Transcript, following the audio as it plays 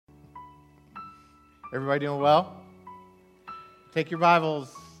Everybody doing well? Take your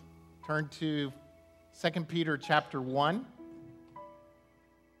Bibles, turn to 2 Peter chapter 1.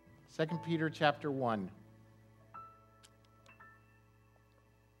 2 Peter chapter 1.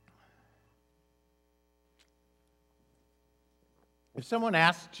 If someone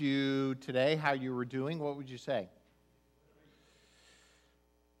asked you today how you were doing, what would you say?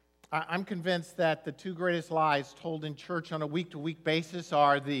 I'm convinced that the two greatest lies told in church on a week-to-week basis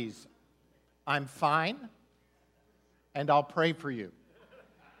are these: I'm fine, and I'll pray for you.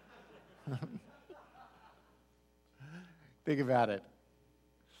 Think about it.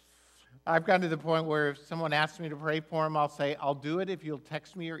 I've gotten to the point where if someone asks me to pray for them, I'll say, I'll do it if you'll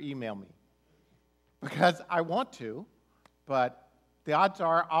text me or email me. Because I want to, but the odds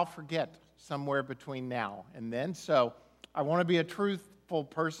are I'll forget somewhere between now and then. So I want to be a truthful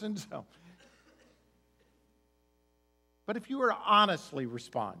person. But if you were to honestly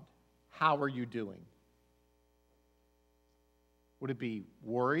respond, how are you doing? Would it be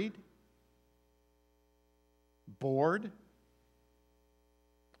worried? Bored?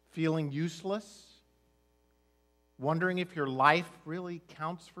 Feeling useless? Wondering if your life really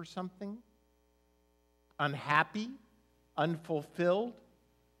counts for something? Unhappy? Unfulfilled?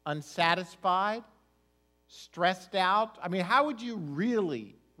 Unsatisfied? Stressed out? I mean, how would you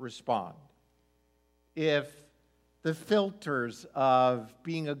really respond if the filters of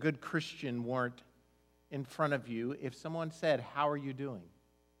being a good Christian weren't in front of you? If someone said, how are you doing?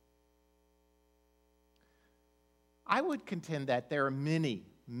 I would contend that there are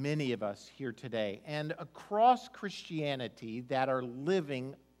many of us here today and across Christianity that are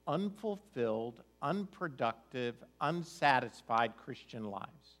living unfulfilled, unproductive, unsatisfied Christian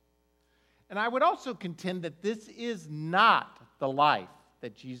lives. And I would also contend that this is not the life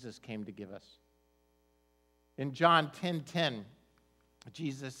that Jesus came to give us. In John 10:10,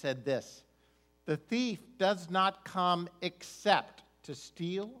 Jesus said this: "The thief does not come except to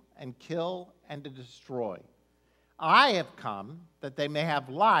steal and kill and to destroy. I have come that they may have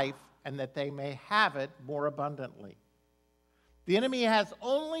life and that they may have it more abundantly." The enemy has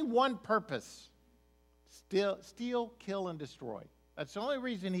only one purpose: steal, kill, and destroy. That's the only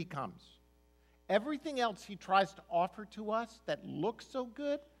reason he comes. Everything else he tries to offer to us that looks so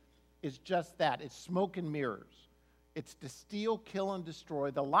good is just that. It's smoke and mirrors. It's to steal, kill, and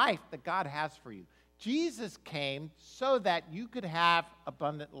destroy the life that God has for you. Jesus came so that you could have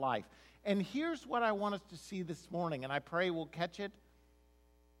abundant life. And here's what I want us to see this morning, and I pray we'll catch it.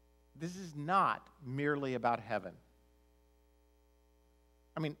 This is not merely about heaven.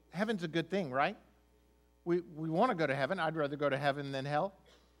 I mean, heaven's a good thing, right? We want to go to heaven. I'd rather go to heaven than hell.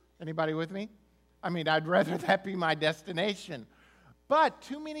 Anybody with me? I mean, I'd rather that be my destination. But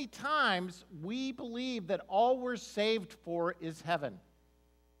too many times we believe that all we're saved for is heaven.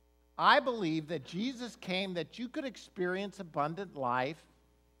 I believe that Jesus came that you could experience abundant life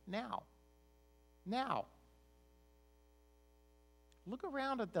now. Now. Look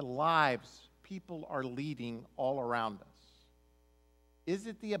around at the lives people are leading all around us. Is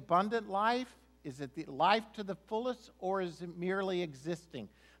it the abundant life? Is it the life to the fullest, or is it merely existing?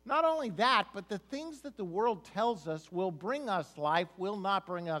 Not only that, but the things that the world tells us will bring us life will not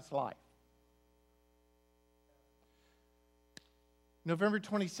bring us life. November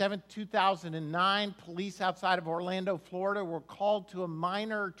 27, 2009, police outside of Orlando, Florida were called to a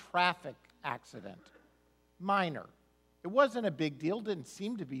minor traffic accident. Minor. It wasn't a big deal, didn't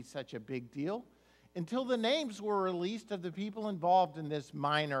seem to be such a big deal, until the names were released of the people involved in this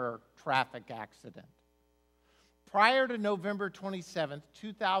minor traffic accident. Prior to November 27th,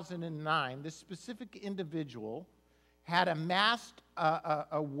 2009, this specific individual had amassed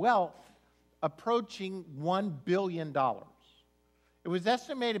a wealth approaching $1 billion. It was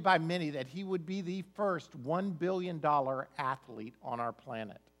estimated by many that he would be the first $1 billion athlete on our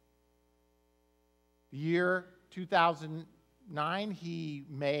planet. The year 2009, he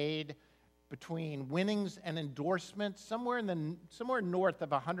made, between winnings and endorsements, somewhere north of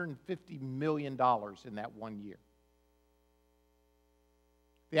 $150 million in that 1 year.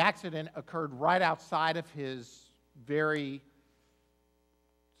 The accident occurred right outside of his $60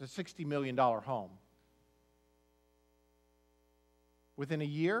 million home. Within a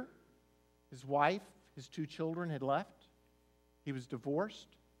year, his wife, his 2 children had left. He was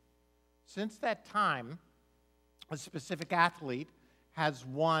divorced. Since that time, a specific athlete has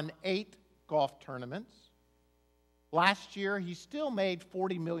won 8 golf tournaments. Last year, he still made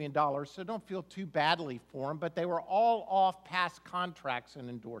 $40 million, so don't feel too badly for him, but they were all off past contracts and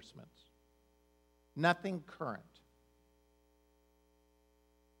endorsements. Nothing current.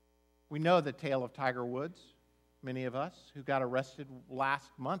 We know the tale of Tiger Woods, many of us, who got arrested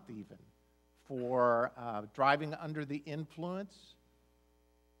last month even for driving under the influence.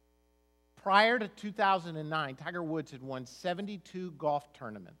 Prior to 2009, Tiger Woods had won 72 golf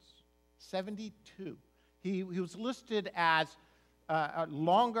tournaments. 72. He was listed as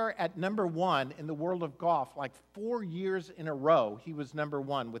longer at number one in the world of golf, like 4 years in a row, he was number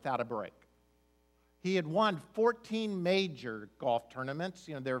one without a break. He had won 14 major golf tournaments.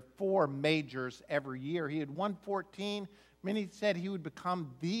 You know, there are 4 majors every year. He had won 14. Many said he would become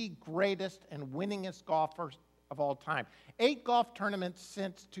the greatest and winningest golfer of all time. 8 golf tournaments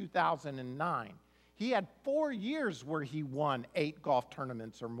since 2009. He had 4 years where he won 8 golf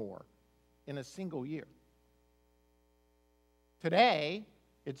tournaments or more in a single year. Today,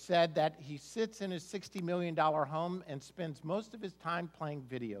 it's said that he sits in his $60 million home and spends most of his time playing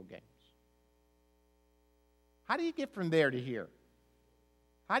video games. How do you get from there to here?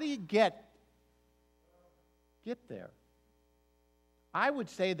 How do you get there? I would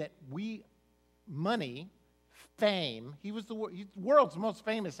say that money, fame, he was the world's most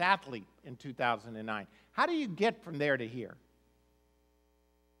famous athlete in 2009. How do you get from there to here?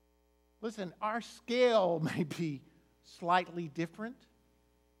 Listen, our scale may be slightly different,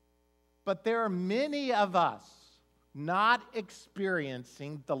 but there are many of us not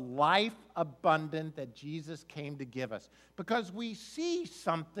experiencing the life abundant that Jesus came to give us because we see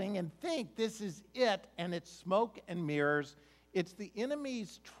something and think this is it, and it's smoke and mirrors. It's the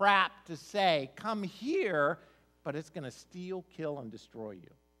enemy's trap to say, come here, but it's going to steal, kill, and destroy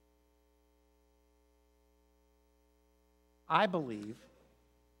you. I believe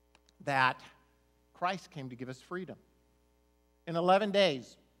that Christ came to give us freedom. In 11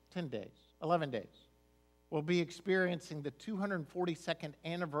 days, we'll be experiencing the 242nd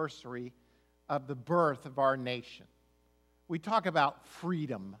anniversary of the birth of our nation. We talk about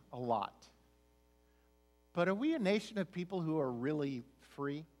freedom a lot. But are we a nation of people who are really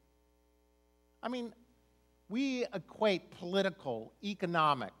free? I mean, we equate political,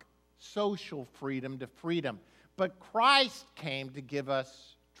 economic, social freedom to freedom. But Christ came to give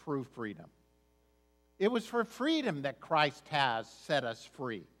us true freedom. It was for freedom that Christ has set us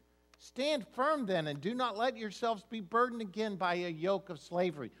free. Stand firm then, and do not let yourselves be burdened again by a yoke of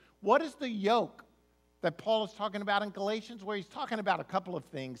slavery. What is the yoke that Paul is talking about in Galatians? Where he's talking about a couple of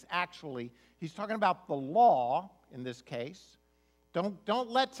things, actually. He's talking about the law, in this case.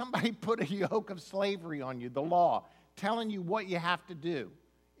 Don't let somebody put a yoke of slavery on you, the law, telling you what you have to do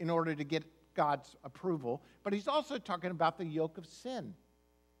in order to get God's approval. But he's also talking about the yoke of sin.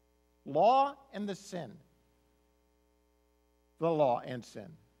 Law and the sin. The law and sin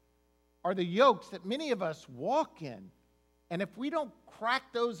are the yokes that many of us walk in. And if we don't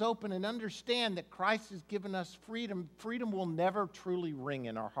crack those open and understand that Christ has given us freedom, freedom will never truly ring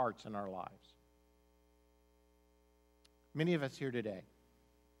in our hearts and our lives. Many of us here today,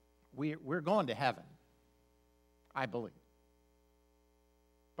 we're going to heaven, I believe.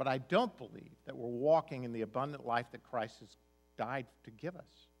 But I don't believe that we're walking in the abundant life that Christ has died to give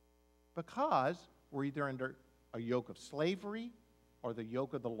us, because we're either under a yoke of slavery or the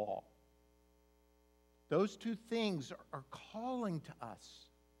yoke of the law. Those two things are calling to us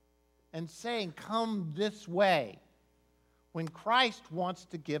and saying, come this way, when Christ wants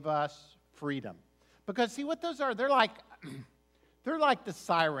to give us freedom. Because see what those are? They're like the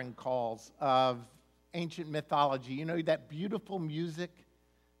siren calls of ancient mythology. You know, that beautiful music?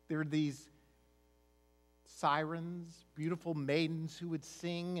 There are these sirens, beautiful maidens who would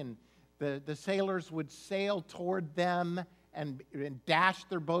sing, and the sailors would sail toward them and dash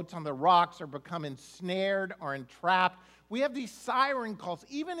their boats on the rocks or become ensnared or entrapped. We have these siren calls.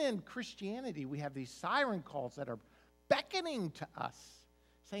 Even in Christianity, we have these siren calls that are beckoning to us,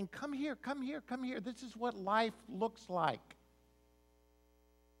 saying, come here, come here, come here. This is what life looks like.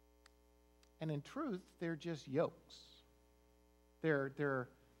 And in truth, they're just yokes.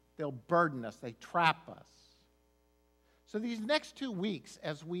 They'll burden us. They trap us. So these next 2 weeks,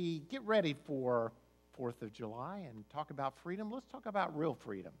 as we get ready for 4th of July and talk about freedom, let's talk about real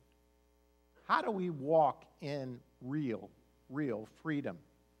freedom. How do we walk in real freedom?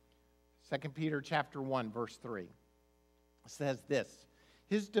 2 Peter chapter 1, verse 3 says this: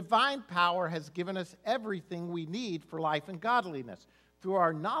 His divine power has given us everything we need for life and godliness through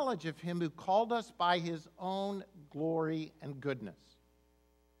our knowledge of him who called us by his own glory and goodness.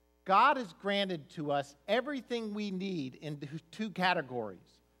 God has granted to us everything we need in 2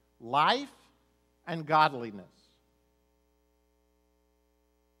 categories: life and godliness.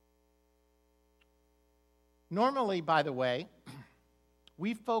 Normally, by the way,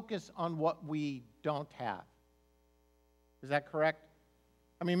 we focus on what we don't have. Is that correct?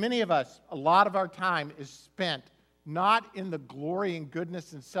 I mean, many of us, a lot of our time is spent not in the glory and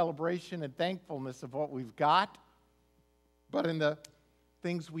goodness and celebration and thankfulness of what we've got, but in the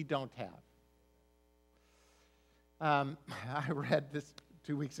things we don't have. I read this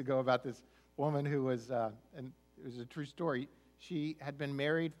 2 weeks ago about this woman who was, and it was a true story. She had been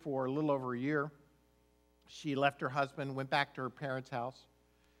married for a little over a year. She left her husband, went back to her parents' house,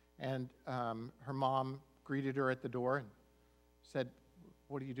 and her mom greeted her at the door and said,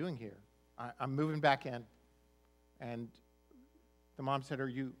 "What are you doing here?" "I'm moving back in." And the mom said, Are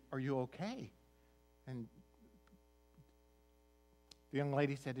you okay?" And the young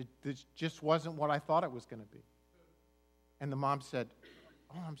lady said, "This just wasn't what I thought it was going to be." And the mom said,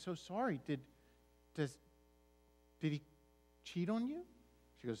 "Oh, I'm so sorry. Did he cheat on you?"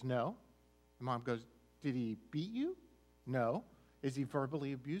 She goes, "No." The mom goes, "Did he beat you?" "No." "Is he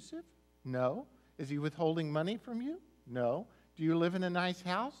verbally abusive?" "No." "Is he withholding money from you?" "No." "Do you live in a nice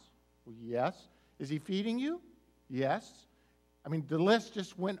house?" "Well, yes." "Is he feeding you?" "Yes." I mean, the list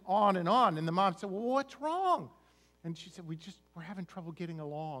just went on. And the mom said, "Well, what's wrong?" And she said, we're having trouble getting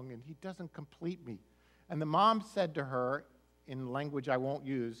along, and he doesn't complete me. And the mom said to her, in language I won't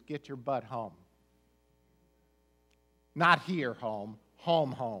use, "Get your butt home." Not here, home.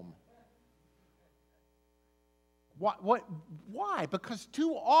 Home. Why? Because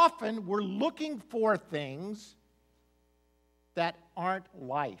too often we're looking for things that aren't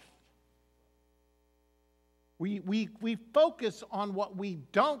life. We focus on what we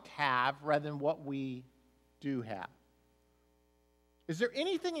don't have rather than what we do have. Is there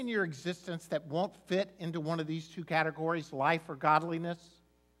anything in your existence that won't fit into one of these two categories, life or godliness?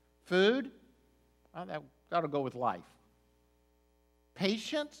 Food? Well, that'll go with life.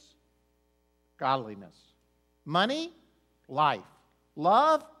 Patience? Godliness. Money? Life.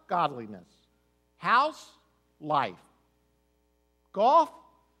 Love? Godliness. House? Life. Golf?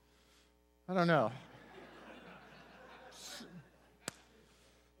 I don't know.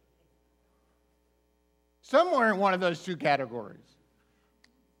 Somewhere in one of those two categories.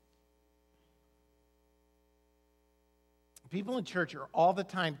 People in church are all the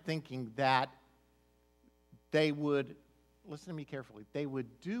time thinking that they would, listen to me carefully, they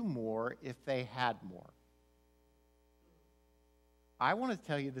would do more if they had more. I want to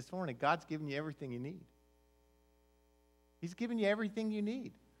tell you this morning, God's given you everything you need. He's given you everything you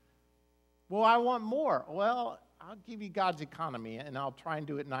need. Well, I want more. Well, I'll give you God's economy, and I'll try and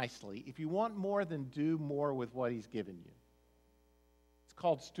do it nicely. If you want more, then do more with what He's given you. It's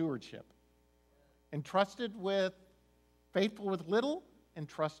called stewardship. Faithful with little,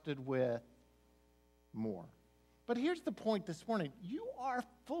 entrusted with more. But here's the point this morning. You are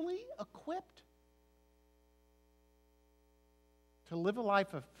fully equipped to live a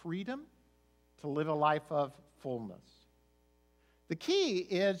life of freedom, to live a life of fullness. The key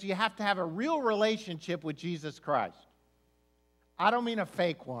is you have to have a real relationship with Jesus Christ. I don't mean a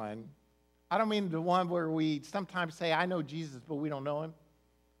fake one. I don't mean the one where we sometimes say, I know Jesus, but we don't know Him.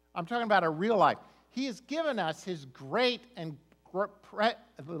 I'm talking about a real life. He has given us His great and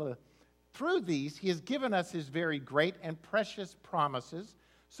through these, He has given us His very great and precious promises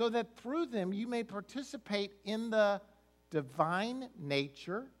so that through them you may participate in the divine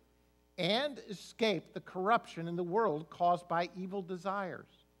nature and escape the corruption in the world caused by evil desires.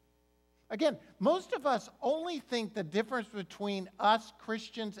 Again, most of us only think the difference between us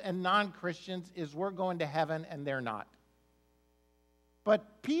Christians and non-Christians is we're going to heaven and they're not.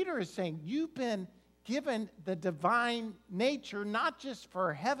 But Peter is saying you've been given the divine nature not just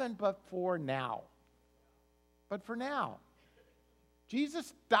for heaven, but for now. But for now.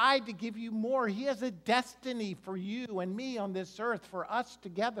 Jesus died to give you more. He has a destiny for you and me on this earth, for us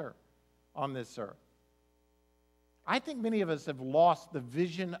together on this earth. I think many of us have lost the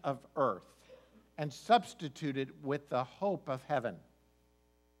vision of earth and substituted with the hope of heaven.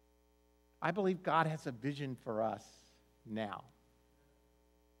 I believe God has a vision for us now.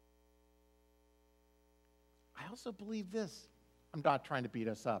 I also believe this. I'm not trying to beat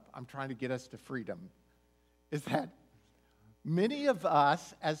us up. I'm trying to get us to freedom. Is that many of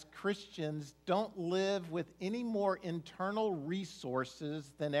us as Christians don't live with any more internal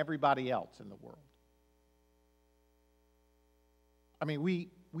resources than everybody else in the world. I mean, we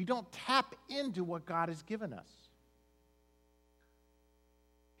don't tap into what God has given us.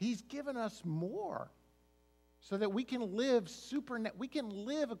 He's given us more so that we can live we can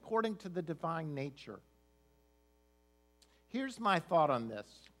live according to the divine nature. Here's my thought on this.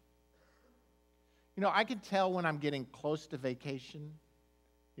 You know, I can tell when I'm getting close to vacation,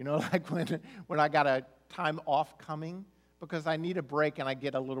 you know, like when I got a time off coming, because I need a break and I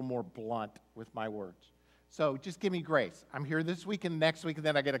get a little more blunt with my words. So just give me grace. I'm here this week and next week, and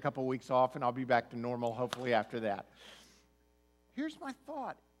then I get a couple weeks off, and I'll be back to normal hopefully after that. Here's my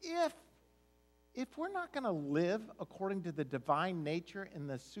thought. If we're not going to live according to the divine nature and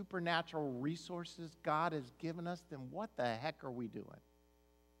the supernatural resources God has given us, then what the heck are we doing?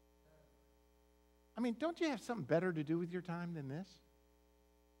 I mean, don't you have something better to do with your time than this?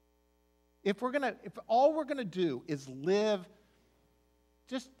 If all we're going to do is live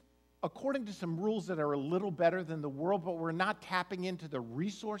just according to some rules that are a little better than the world, but we're not tapping into the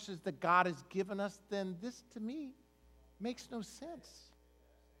resources that God has given us, then this, to me, makes no sense.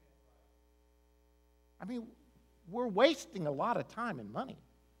 I mean, we're wasting a lot of time and money.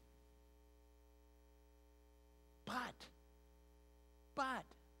 But,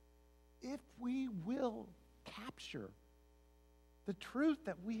 if we will capture the truth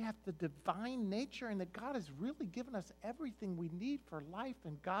that we have the divine nature and that God has really given us everything we need for life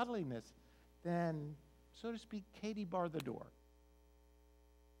and godliness, then, so to speak, Katie, bar the door.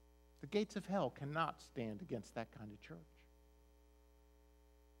 The gates of hell cannot stand against that kind of church.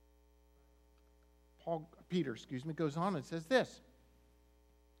 Peter goes on and says this.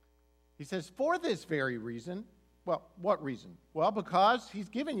 He says, for this very reason, well, what reason? Well, because he's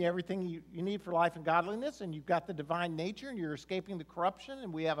given you everything you need for life and godliness, and you've got the divine nature, and you're escaping the corruption,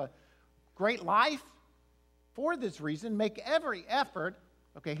 and we have a great life. For this reason, make every effort,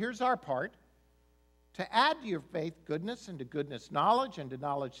 okay, here's our part, to add to your faith goodness, and to goodness knowledge, and to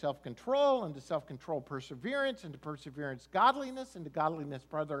knowledge self-control, and to self-control perseverance, and to perseverance godliness, and to godliness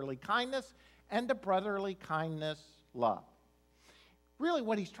brotherly kindness, and to brotherly kindness love. Really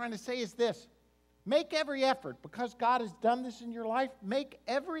what he's trying to say is this. Make every effort, because God has done this in your life, make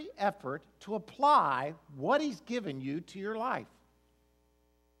every effort to apply what he's given you to your life.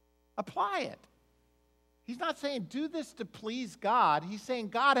 Apply it. He's not saying do this to please God. He's saying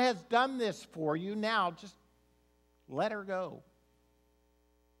God has done this for you. Now just let her go.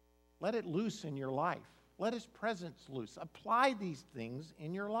 Let it loose in your life. Let his presence loose. Apply these things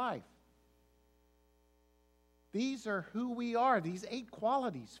in your life. These are who we are, these 8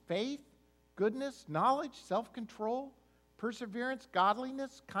 qualities: faith, goodness, knowledge, self-control, perseverance,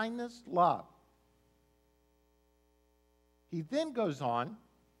 godliness, kindness, love. He then goes on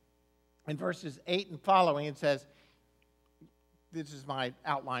in verses 8 and following and says, this is my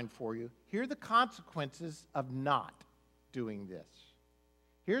outline for you. Here are the consequences of not doing this.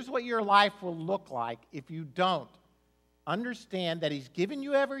 Here's what your life will look like if you don't understand that he's given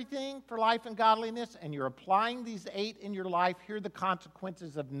you everything for life and godliness, and you're applying these 8 in your life. Here are the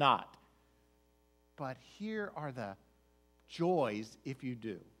consequences of not. But here are the joys if you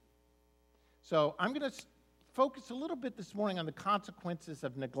do. So I'm going to focus a little bit this morning on the consequences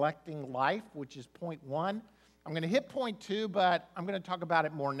of neglecting life, which is point 1. I'm going to hit point 2, but I'm going to talk about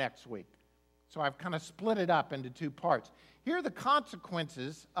it more next week. So I've kind of split it up into 2 parts. Here are the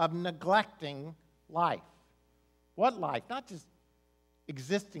consequences of neglecting life. What life? Not just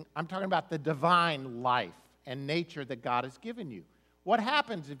existing. I'm talking about the divine life and nature that God has given you. What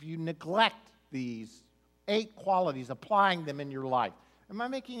happens if you neglect these 8 qualities, applying them in your life? Am I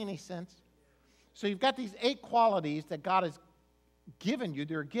making any sense? So you've got these 8 qualities that God has given you.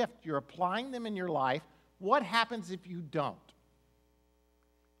 They're a gift. You're applying them in your life. What happens if you don't?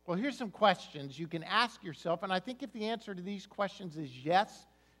 Well, here's some questions you can ask yourself, and I think if the answer to these questions is yes,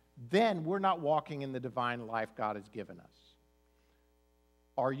 then we're not walking in the divine life God has given us.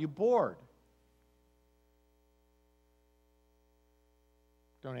 Are you bored?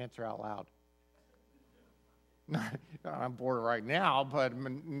 Don't answer out loud. I'm bored right now, but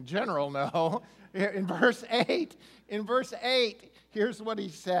in general, no. In verse 8, here's what he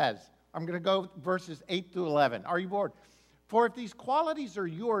says. I'm going to go verses 8 through 11. Are you bored? For if these qualities are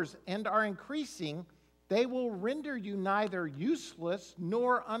yours and are increasing, they will render you neither useless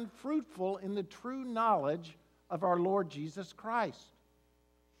nor unfruitful in the true knowledge of our Lord Jesus Christ.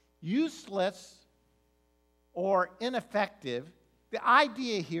 Useless or ineffective, the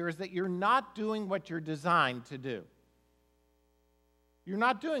idea here is that you're not doing what you're designed to do. You're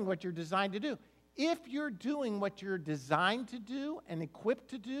not doing what you're designed to do. If you're doing what you're designed to do and equipped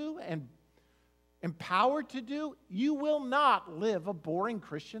to do and empowered to do, you will not live a boring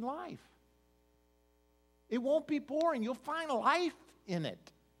Christian life. It won't be boring. You'll find life in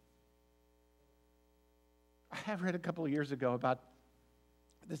it. I have read a couple of years ago about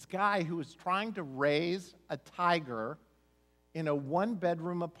this guy who was trying to raise a tiger in a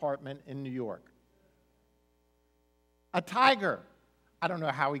 1-bedroom apartment in New York. A tiger. I don't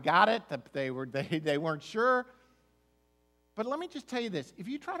know how he got it. They weren't sure. But let me just tell you this. If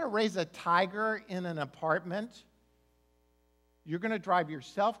you try to raise a tiger in an apartment, you're going to drive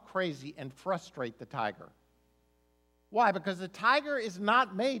yourself crazy and frustrate the tiger. Why? Because the tiger is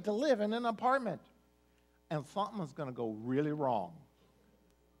not made to live in an apartment. And something's going to go really wrong.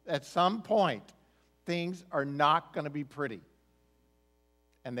 At some point, things are not going to be pretty.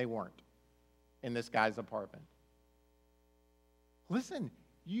 And they weren't in this guy's apartment. Listen,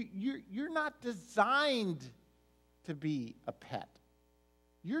 you're not designed to be a pet.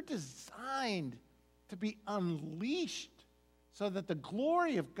 You're designed to be unleashed so that the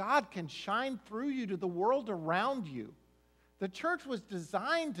glory of God can shine through you to the world around you. The church was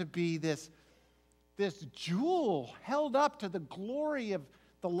designed to be this jewel held up to the glory of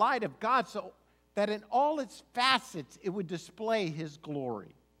the light of God so that in all its facets it would display His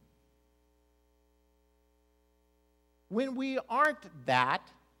glory. When we aren't that,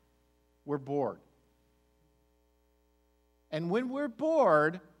 we're bored. And when we're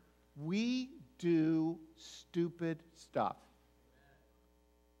bored, we do stupid stuff.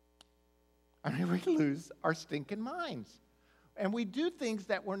 I mean, we lose our stinking minds. And we do things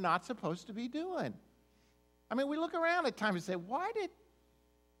that we're not supposed to be doing. I mean, we look around at times and say, why did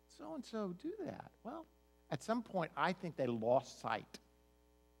so-and-so do that? Well, at some point, I think they lost sight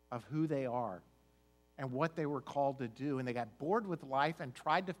of who they are and what they were called to do. And they got bored with life and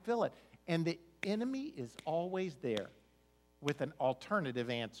tried to fill it. And the enemy is always there with an alternative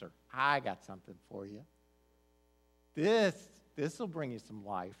answer. I got something for you. This will bring you some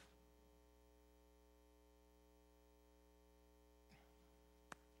life.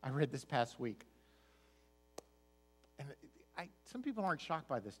 I read this past week. And some people aren't shocked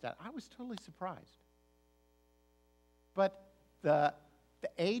by this stat. I was totally surprised. But the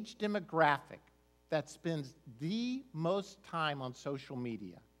age demographic that spends the most time on social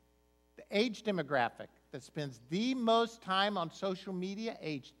media, the age demographic that spends the most time on social media,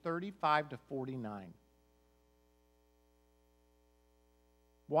 age 35 to 49.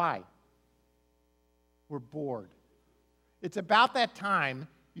 Why? We're bored. It's about that time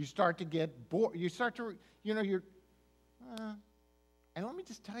you start to get bored. You start to, and let me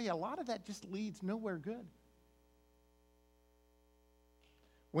just tell you, a lot of that just leads nowhere good.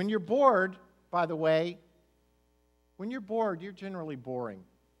 When you're bored, by the way, when you're bored, you're generally boring,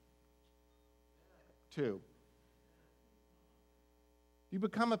 too. You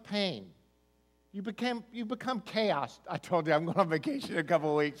become a pain. You become chaos. I told you I'm going on vacation in a couple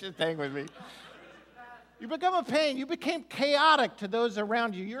of weeks. Just hang with me. You become a pain. You became chaotic to those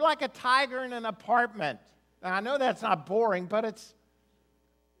around you. You're like a tiger in an apartment. Now, I know that's not boring, but it's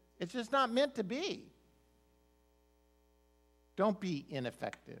just not meant to be. Don't be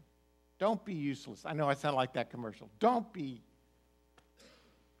ineffective. Don't be useless. I know I sound like that commercial. Don't be.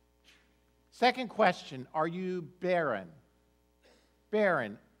 Second question, are you barren?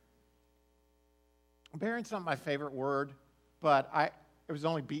 Barren. Barren's not my favorite word, but it was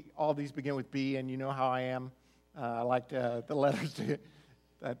only B. All these begin with B, and you know how I am. I like the letters to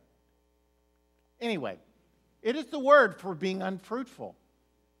that. Anyway, it is the word for being unfruitful.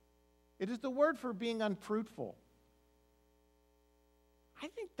 It is the word for being unfruitful. I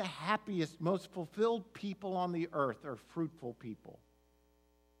think the happiest, most fulfilled people on the earth are fruitful people,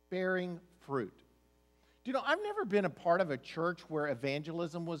 bearing fruit. Do you know, I've never been a part of a church where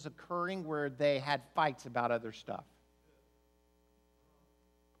evangelism was occurring where they had fights about other stuff.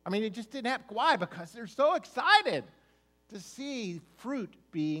 I mean, it just didn't happen. Why? Because they're so excited to see fruit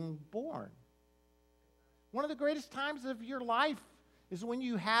being born. One of the greatest times of your life is when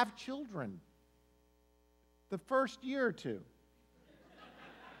you have children, the first year or two.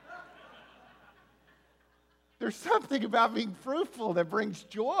 There's something about being fruitful that brings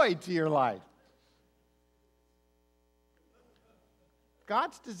joy to your life.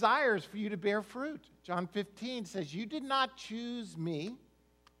 God's desire is for you to bear fruit. John 15 says, "You did not choose me,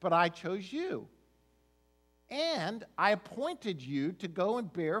 but I chose you. And I appointed you to go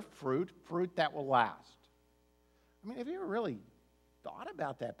and bear fruit that will last." I mean, have you ever really thought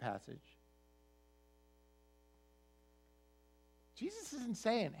about that passage? Jesus isn't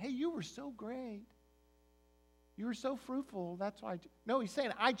saying, hey, you were so great. You were so fruitful, that's why. No, he's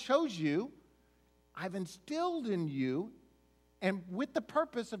saying, I chose you. I've instilled in you, and with the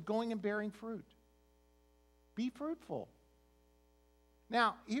purpose of going and bearing fruit. Be fruitful.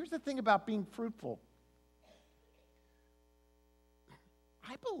 Now, here's the thing about being fruitful.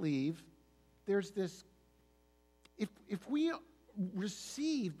 I believe there's this, if we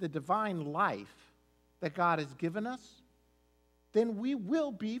receive the divine life that God has given us, then we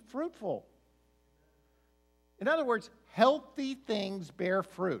will be fruitful. In other words, healthy things bear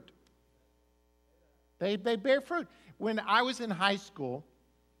fruit. They bear fruit. When I was in high school,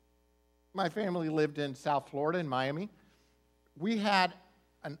 my family lived in South Florida, in Miami. We had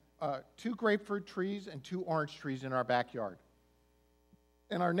 2 grapefruit trees and 2 orange trees in our backyard.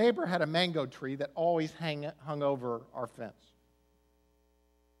 And our neighbor had a mango tree that always hung over our fence.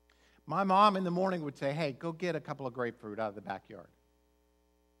 My mom in the morning would say, hey, go get a couple of grapefruit out of the backyard.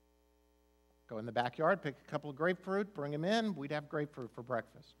 Go in the backyard, pick a couple of grapefruit, bring them in. We'd have grapefruit for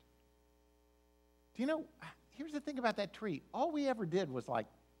breakfast. Do you know, here's the thing about that tree. All we ever did was like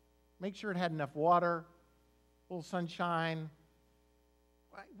make sure it had enough water, a little sunshine.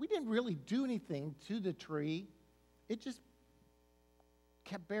 We didn't really do anything to the tree. It just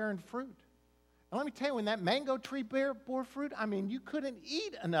kept bearing fruit. And let me tell you, when that mango tree bore fruit, I mean, you couldn't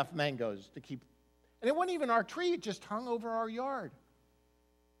eat enough mangoes to keep. And it wasn't even our tree. It just hung over our yard.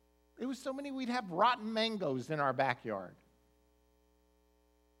 It was so many we'd have rotten mangoes in our backyard.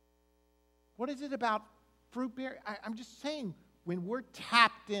 What is it about fruit bearing? I'm just saying, when we're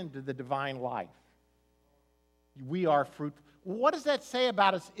tapped into the divine life, we are fruitful. What does that say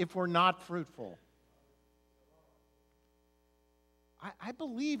about us if we're not fruitful? I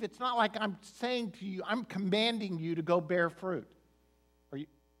believe it's not like I'm saying to you, I'm commanding you to go bear fruit. Do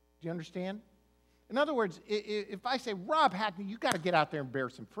you understand? In other words, if I say, Rob Hackney, you got to get out there and bear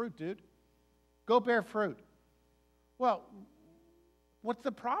some fruit, dude. Go bear fruit. Well, what's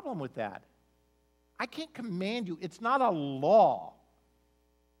the problem with that? I can't command you. It's not a law.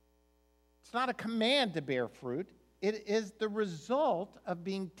 It's not a command to bear fruit. It is the result of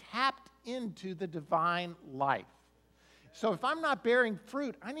being tapped into the divine life. So if I'm not bearing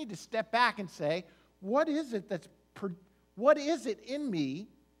fruit, I need to step back and say, what is it in me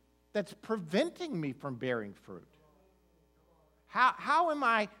that's preventing me from bearing fruit? How am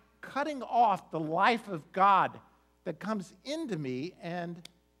I cutting off the life of God that comes into me and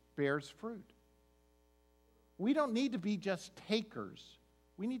bears fruit? We don't need to be just takers.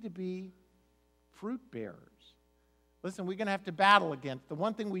 We need to be fruit bearers. Listen, we're going to have to battle against, the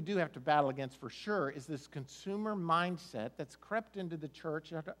one thing we do have to battle against for sure is this consumer mindset that's crept into the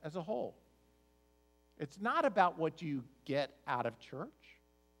church as a whole. It's not about what you get out of church.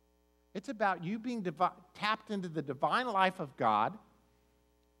 It's about you being tapped into the divine life of God,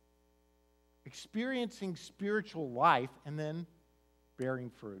 experiencing spiritual life, and then bearing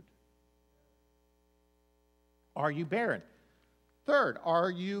fruit. Are you barren? Third,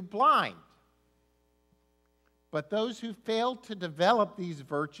 are you blind? But those who fail to develop these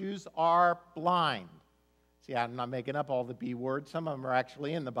virtues are blind. See, I'm not making up all the B words. Some of them are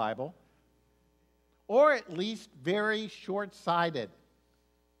actually in the Bible. Or at least very short-sighted.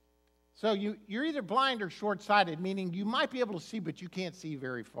 So you're either blind or short-sighted, meaning you might be able to see, but you can't see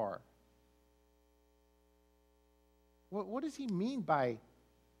very far. What does he mean by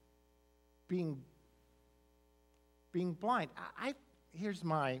being blind? Here's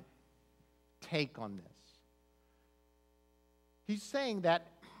my take on this. He's saying that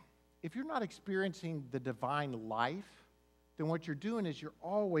if you're not experiencing the divine life, then what you're doing is you're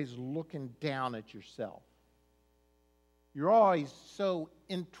always looking down at yourself. You're always so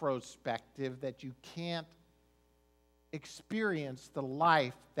introspective that you can't experience the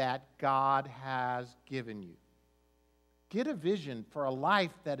life that God has given you. Get a vision for a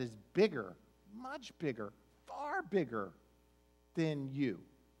life that is bigger, much bigger, far bigger than you.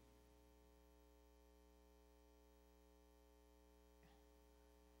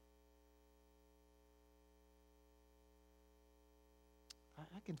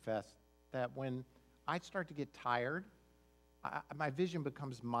 I confess that when I start to get tired, my vision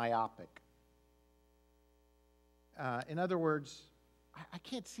becomes myopic. In other words, I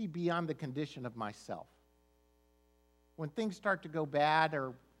can't see beyond the condition of myself. When things start to go bad,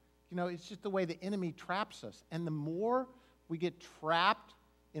 or, it's just the way the enemy traps us. And the more we get trapped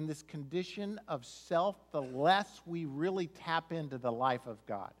in this condition of self, the less we really tap into the life of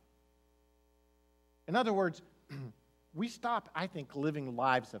God. In other words, we stop, I think, living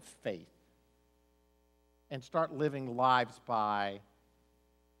lives of faith and start living lives by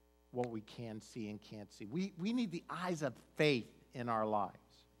what we can see and can't see. We need the eyes of faith in our lives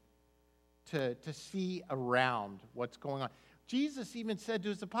to see around what's going on. Jesus even said to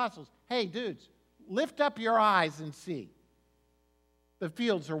his apostles, hey, dudes, lift up your eyes and see. The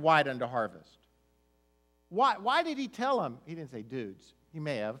fields are white unto harvest. Why did he tell them? He didn't say dudes. He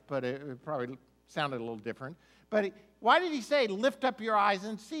may have, but it probably sounded a little different. But why did he say, lift up your eyes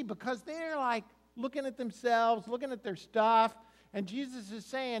and see? Because they're like looking at themselves, looking at their stuff. And Jesus is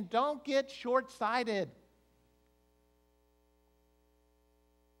saying, don't get short-sighted.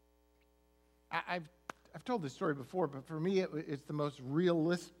 I've told this story before, but for me, it's the most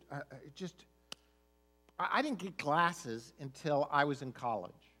realistic. I didn't get glasses until I was in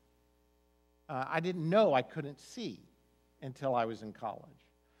college. I didn't know I couldn't see until I was in college.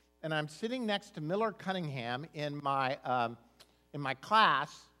 and I'm sitting next to Miller Cunningham in my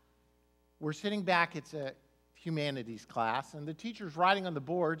class. We're sitting back. It's a humanities class, and the teacher's writing on the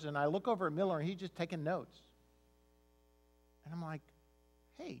boards, and I look over at Miller, and he's just taking notes. And I'm like,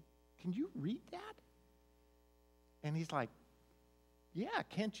 hey, can you read that? And he's like, yeah,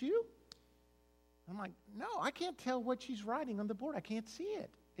 can't you? I'm like, no, I can't tell what she's writing on the board. I can't see it.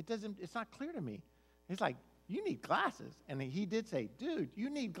 It's not clear to me. He's like, you need glasses. And he did say, dude,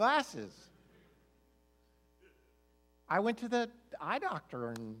 you need glasses. I went to the eye doctor,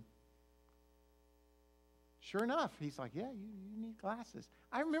 and sure enough, he's like, yeah, you need glasses.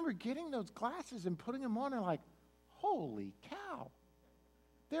 I remember getting those glasses and putting them on and like, holy cow,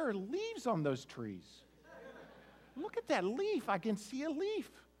 there are leaves on those trees. Look at that leaf. I can see a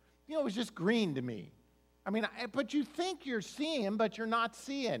leaf. You know, it was just green to me. I mean, but you think you're seeing, but you're not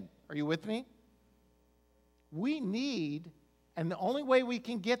seeing. Are you with me? We need, and the only way we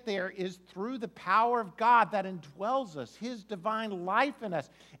can get there is through the power of God that indwells us, His divine life in us.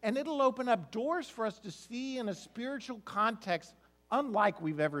 And it'll open up doors for us to see in a spiritual context unlike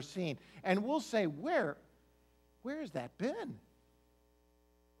we've ever seen. And we'll say, where has that been?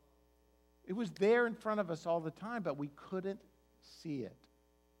 It was there in front of us all the time, but we couldn't see it.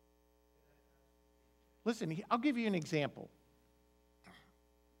 Listen, I'll give you an example.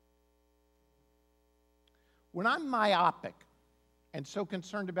 When I'm myopic and so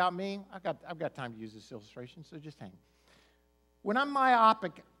concerned about me, I've got time to use this illustration, so just hang. When I'm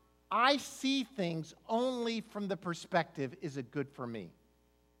myopic, I see things only from the perspective, is it good for me?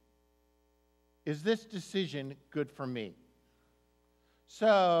 Is this decision good for me?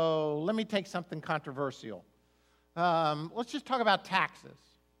 So let me take something controversial. Let's just talk about taxes.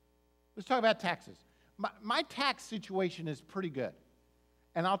 Let's talk about taxes. My tax situation is pretty good,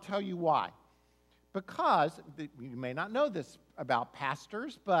 and I'll tell you why. Because, you may not know this about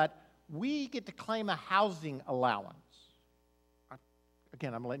pastors, but we get to claim a housing allowance.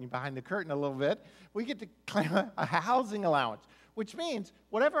 Again, I'm letting you behind the curtain a little bit. We get to claim a housing allowance, which means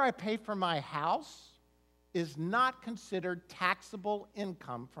whatever I pay for my house is not considered taxable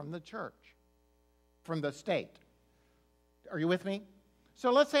income from the church, from the state. Are you with me?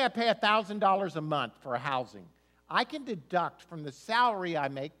 So let's say I pay $1,000 a month for a housing. I can deduct from the salary I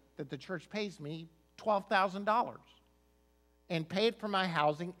make that the church pays me $12,000 and pay it for my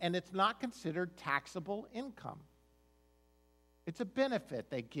housing, and it's not considered taxable income. It's a benefit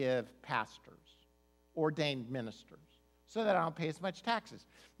they give pastors, ordained ministers, so that I don't pay as much taxes.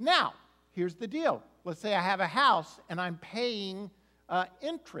 Now, here's the deal. Let's say I have a house, and I'm paying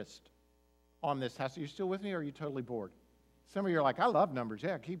interest on this house. Are you still with me, or are you totally bored? Some of you are like, I love numbers.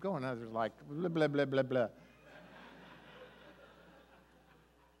 Yeah, keep going. Others are like, blah, blah, blah, blah, blah.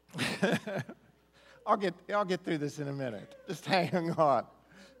 I'll get through this in a minute. Just hang on.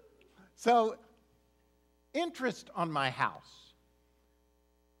 So, interest on my house.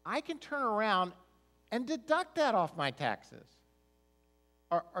 I can turn around and deduct that off my taxes.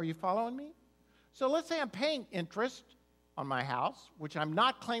 Are you following me? So let's say I'm paying interest on my house, which I'm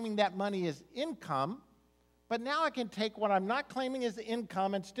not claiming that money as income, but now I can take what I'm not claiming as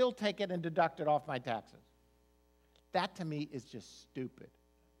income and still take it and deduct it off my taxes. That to me is just stupid.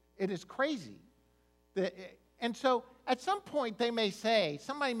 It is crazy. And so at some point they may say,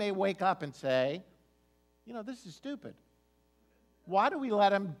 somebody may wake up and say, you know, this is stupid. Why do we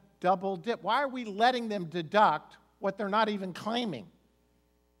let them double dip? Why are we letting them deduct what they're not even claiming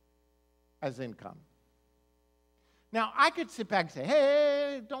as income? Now, I could sit back and say,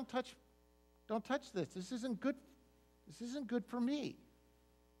 hey, don't touch this. This isn't good. This isn't good for me.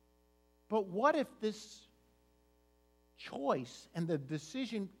 But what if this choice and the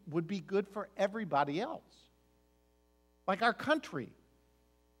decision would be good for everybody else? Like our country.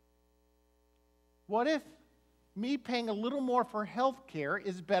 What if me paying a little more for health care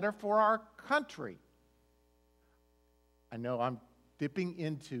is better for our country? I know I'm dipping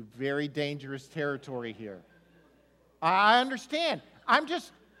into very dangerous territory here. I understand.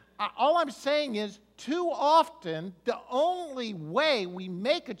 All I'm saying is, too often, the only way we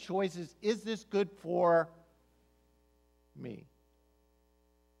make a choice is this good for me?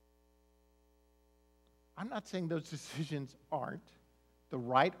 I'm not saying those decisions aren't the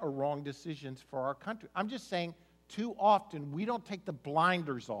right or wrong decisions for our country. I'm just saying, too often, we don't take the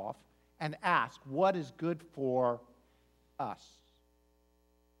blinders off and ask, what is good for us?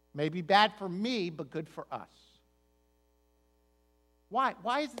 Maybe bad for me, but good for us. Why?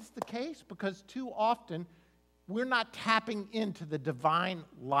 Why is this the case? Because too often we're not tapping into the divine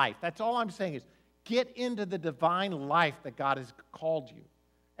life. That's all I'm saying is get into the divine life that God has called you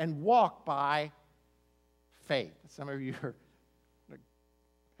and walk by faith. Some of you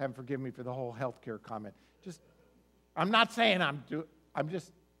Heaven forgive me for the whole healthcare comment. I'm not saying I'm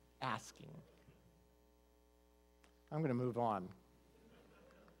just asking. I'm going to move on.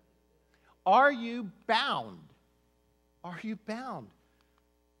 Are you bound? Are you bound?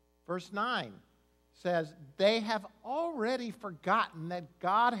 Verse 9 says, they have already forgotten that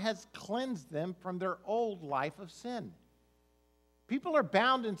God has cleansed them from their old life of sin. People are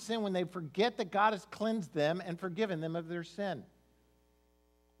bound in sin when they forget that God has cleansed them and forgiven them of their sin.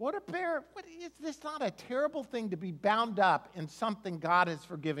 Is this not a terrible thing to be bound up in something God has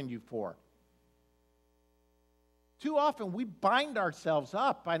forgiven you for? Too often we bind ourselves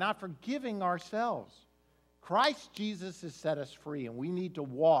up by not forgiving ourselves. Christ Jesus has set us free, and we need to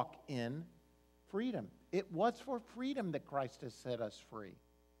walk in freedom. It was for freedom that Christ has set us free.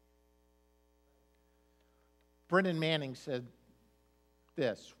 Brennan Manning said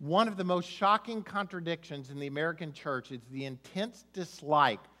this: one of the most shocking contradictions in the American church is the intense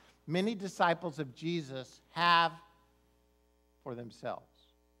dislike many disciples of Jesus have for themselves.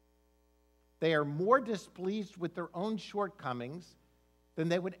 They are more displeased with their own shortcomings than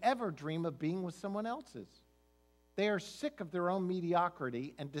they would ever dream of being with someone else's. They are sick of their own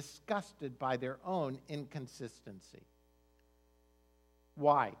mediocrity and disgusted by their own inconsistency.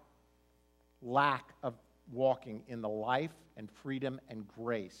 Why? Lack of walking in the life and freedom and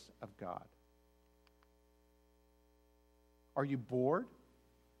grace of God. Are you bored?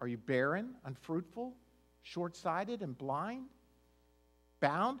 Are you barren, unfruitful, short-sighted, and blind?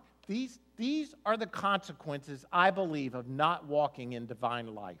 Bound? These are the consequences, I believe, of not walking in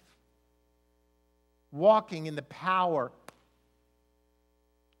divine life. Walking in the power.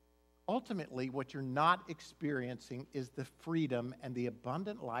 Ultimately, what you're not experiencing is the freedom and the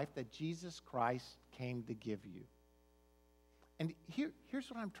abundant life that Jesus Christ came to give you. And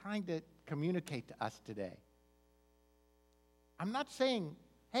here's what I'm trying to communicate to us today. I'm not saying,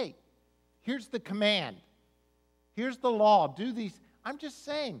 hey, here's the command. Here's the law. Do these. I'm just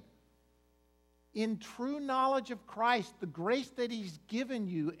saying, in true knowledge of Christ, the grace that He's given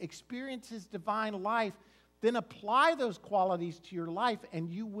you, experience His divine life, then apply those qualities to your life and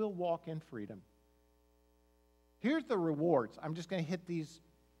you will walk in freedom. Here's the rewards. I'm just going to hit these.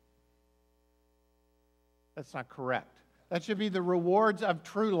 That's not correct. That should be the rewards of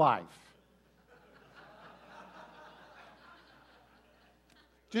true life.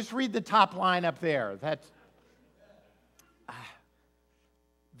 Just read the top line up there. That's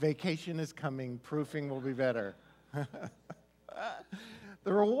vacation is coming, proofing will be better.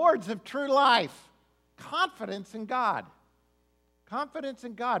 The rewards of true life. Confidence in God. Confidence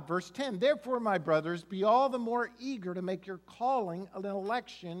in God. Verse 10, therefore, my brothers, be all the more eager to make your calling and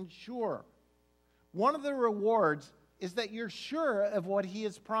election sure. One of the rewards is that you're sure of what He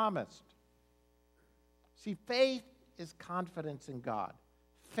has promised. See, faith is confidence in God.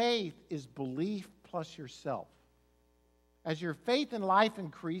 Faith is belief plus yourself. As your faith in life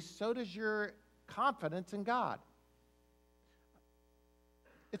increase, so does your confidence in God.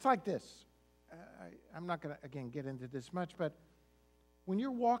 It's like this. I'm not going to, again, get into this much, but when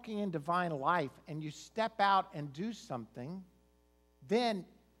you're walking in divine life and you step out and do something, then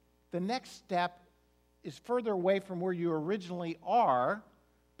the next step is further away from where you originally are,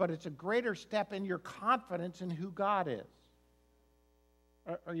 but it's a greater step in your confidence in who God is.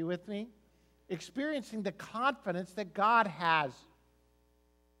 Are you with me? Experiencing the confidence that God has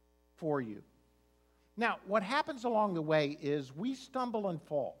for you. Now, what happens along the way is we stumble and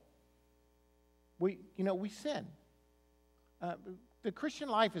fall. We sin. The Christian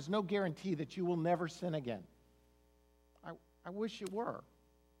life is no guarantee that you will never sin again. I wish it were.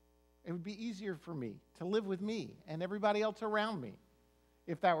 It would be easier for me to live with me and everybody else around me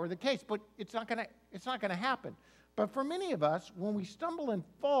if that were the case. But it's not going to happen. But for many of us, when we stumble and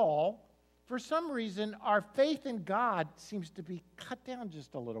fall, for some reason, our faith in God seems to be cut down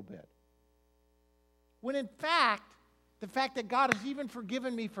just a little bit. When in fact, the fact that God has even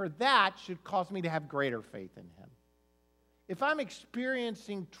forgiven me for that should cause me to have greater faith in Him. If I'm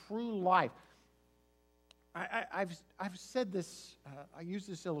experiencing true life, I've said this, I used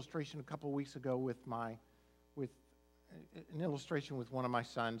this illustration a couple of weeks ago with an illustration with one of my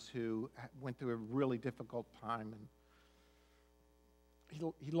sons who went through a really difficult time, and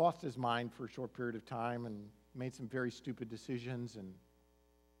he lost his mind for a short period of time and made some very stupid decisions. And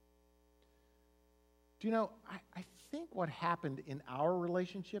do you know, I think what happened in our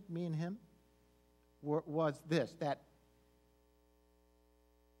relationship, me and him, was this, that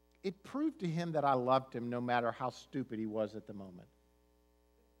it proved to him that I loved him no matter how stupid he was at the moment.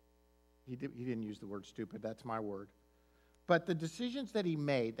 He didn't use the word stupid, that's my word. But the decisions that he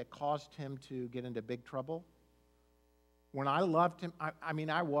made that caused him to get into big trouble, When I loved him,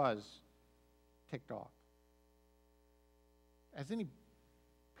 I was ticked off, as any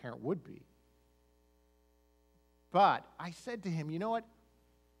parent would be. But I said to him, you know what?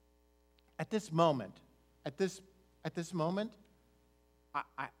 At this moment,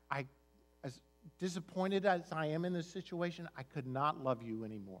 I as disappointed as I am in this situation, I could not love you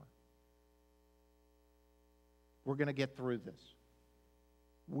anymore. We're going to get through this.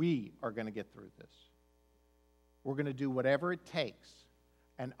 We are going to get through this. We're going to do whatever it takes,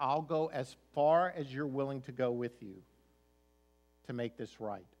 and I'll go as far as you're willing to go with you to make this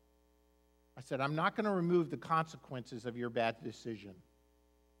right. I said, I'm not going to remove the consequences of your bad decision,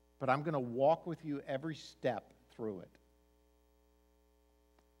 but I'm going to walk with you every step through it.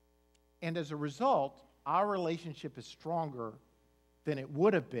 And as a result, our relationship is stronger than it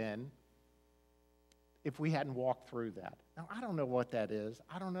would have been if we hadn't walked through that. Now, I don't know what that is.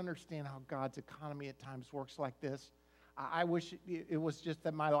 I don't understand how God's economy at times works like this. I wish it was just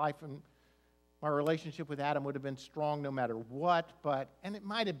that my life and my relationship with Adam would have been strong no matter what, and it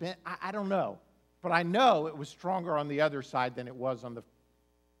might have been, I don't know. But I know it was stronger on the other side than it was on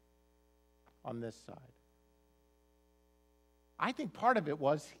this side. I think part of it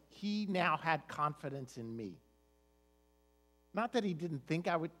was he now had confidence in me. Not that he didn't think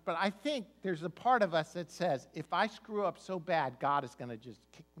I would, but I think there's a part of us that says, if I screw up so bad, God is going to just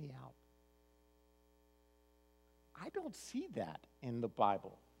kick me out. I don't see that in the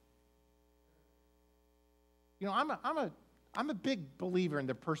Bible. You know, I'm a big believer in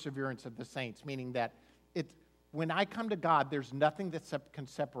the perseverance of the saints, meaning that when I come to God, there's nothing that can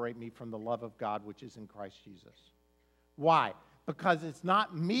separate me from the love of God, which is in Christ Jesus. Why? Because it's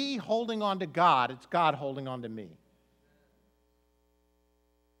not me holding on to God, it's God holding on to me.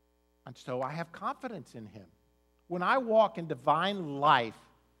 And so I have confidence in him. When I walk in divine life,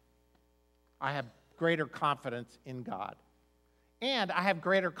 I have greater confidence in God. And I have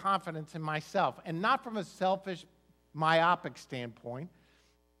greater confidence in myself. And not from a selfish, myopic standpoint.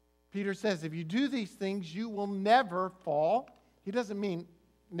 Peter says, if you do these things, you will never fall. He doesn't mean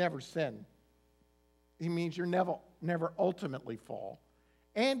never sin. He means you'll never ultimately fall.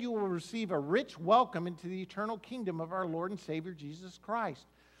 And you will receive a rich welcome into the eternal kingdom of our Lord and Savior, Jesus Christ.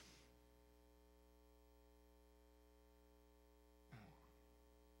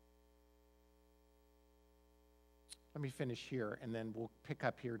 Let me finish here, and then we'll pick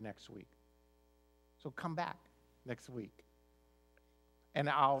up here next week. So come back next week.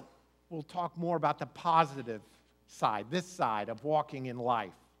 And we'll talk more about the positive side, this side of walking in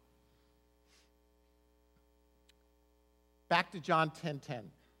life. Back to John 10:10.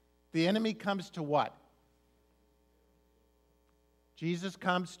 The enemy comes to what? Jesus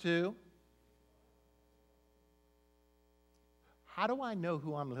comes to? How do I know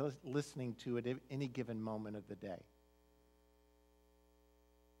who I'm listening to at any given moment of the day?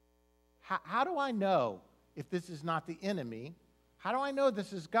 How do I know if this is not the enemy? How do I know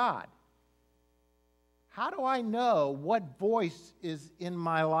this is God? How do I know what voice is in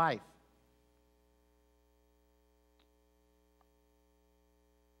my life?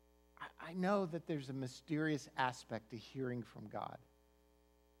 I know that there's a mysterious aspect to hearing from God.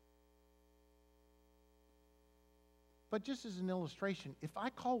 But just as an illustration, if I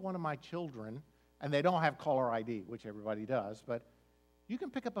call one of my children, and they don't have caller ID, which everybody does, but you can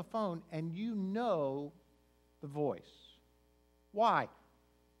pick up a phone and you know the voice. Why?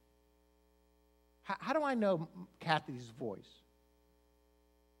 How do I know Kathy's voice?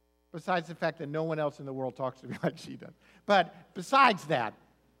 Besides the fact that no one else in the world talks to me like she does. But besides that,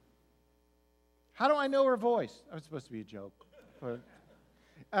 how do I know her voice? That was supposed to be a joke. But,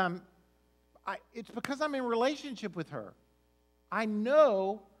 it's because I'm in relationship with her. I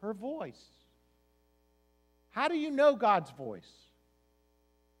know her voice. How do you know God's voice?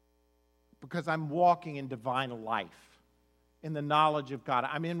 Because I'm walking in divine life, in the knowledge of God.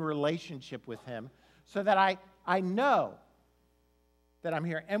 I'm in relationship with him so that I know that I'm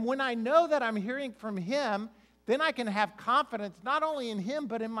hearing. And when I know that I'm hearing from him, then I can have confidence not only in him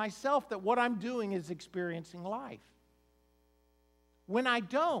but in myself that what I'm doing is experiencing life. When I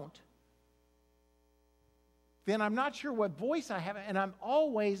don't, then I'm not sure what voice I have, and I'm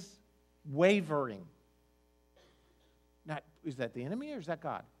always wavering. Now, is that the enemy or is that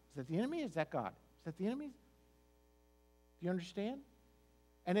God? Is that the enemy or is that God? Is that the enemy? Do you understand?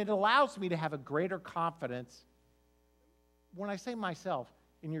 And it allows me to have a greater confidence, when I say myself,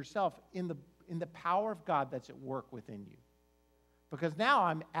 in yourself, in the power of God that's at work within you. Because now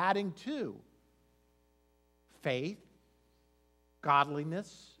I'm adding to faith,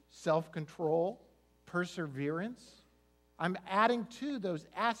 godliness, self-control, perseverance. I'm adding to those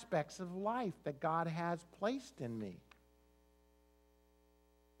aspects of life that God has placed in me.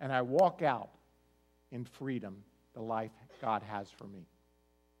 and I walk out in freedom, the life God has for me.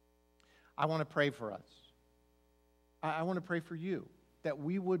 I want to pray for us. I want to pray for you, that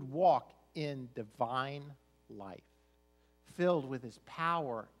we would walk in divine life, filled with His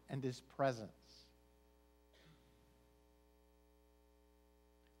power and His presence.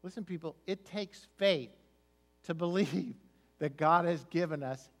 Listen, people, it takes faith to believe that God has given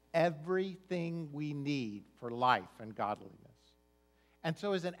us everything we need for life and godliness. And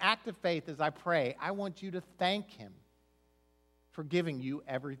so as an act of faith, as I pray, I want you to thank Him for giving you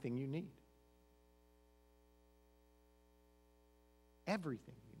everything you need.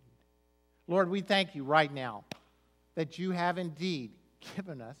 Everything you need. Lord, we thank you right now that you have indeed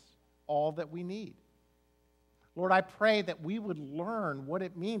given us all that we need. Lord, I pray that we would learn what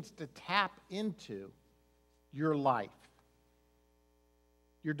it means to tap into your life,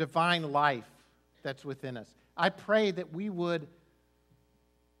 your divine life that's within us. I pray that we would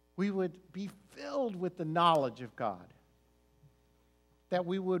be filled with the knowledge of God, that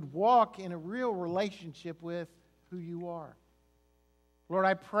we would walk in a real relationship with who you are. Lord,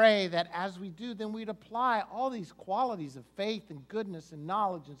 I pray that as we do, then we'd apply all these qualities of faith and goodness and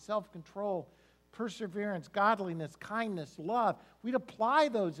knowledge and self-control, perseverance, godliness, kindness, love. We'd apply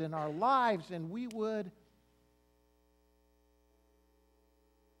those in our lives, and we would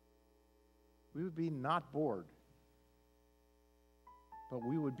be not bored, but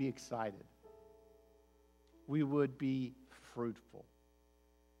we would be excited. We would be fruitful.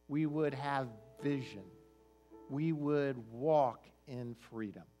 We would have vision. We would walk in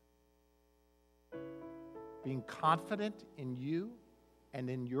freedom, being confident in you and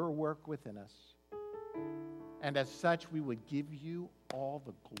in your work within us. And as such, we would give you all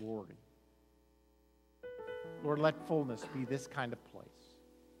the glory. Lord, let fullness be this kind of place.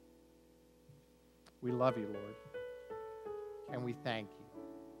 We love you, Lord, and we thank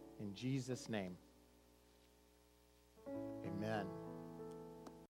you. In Jesus' name, amen.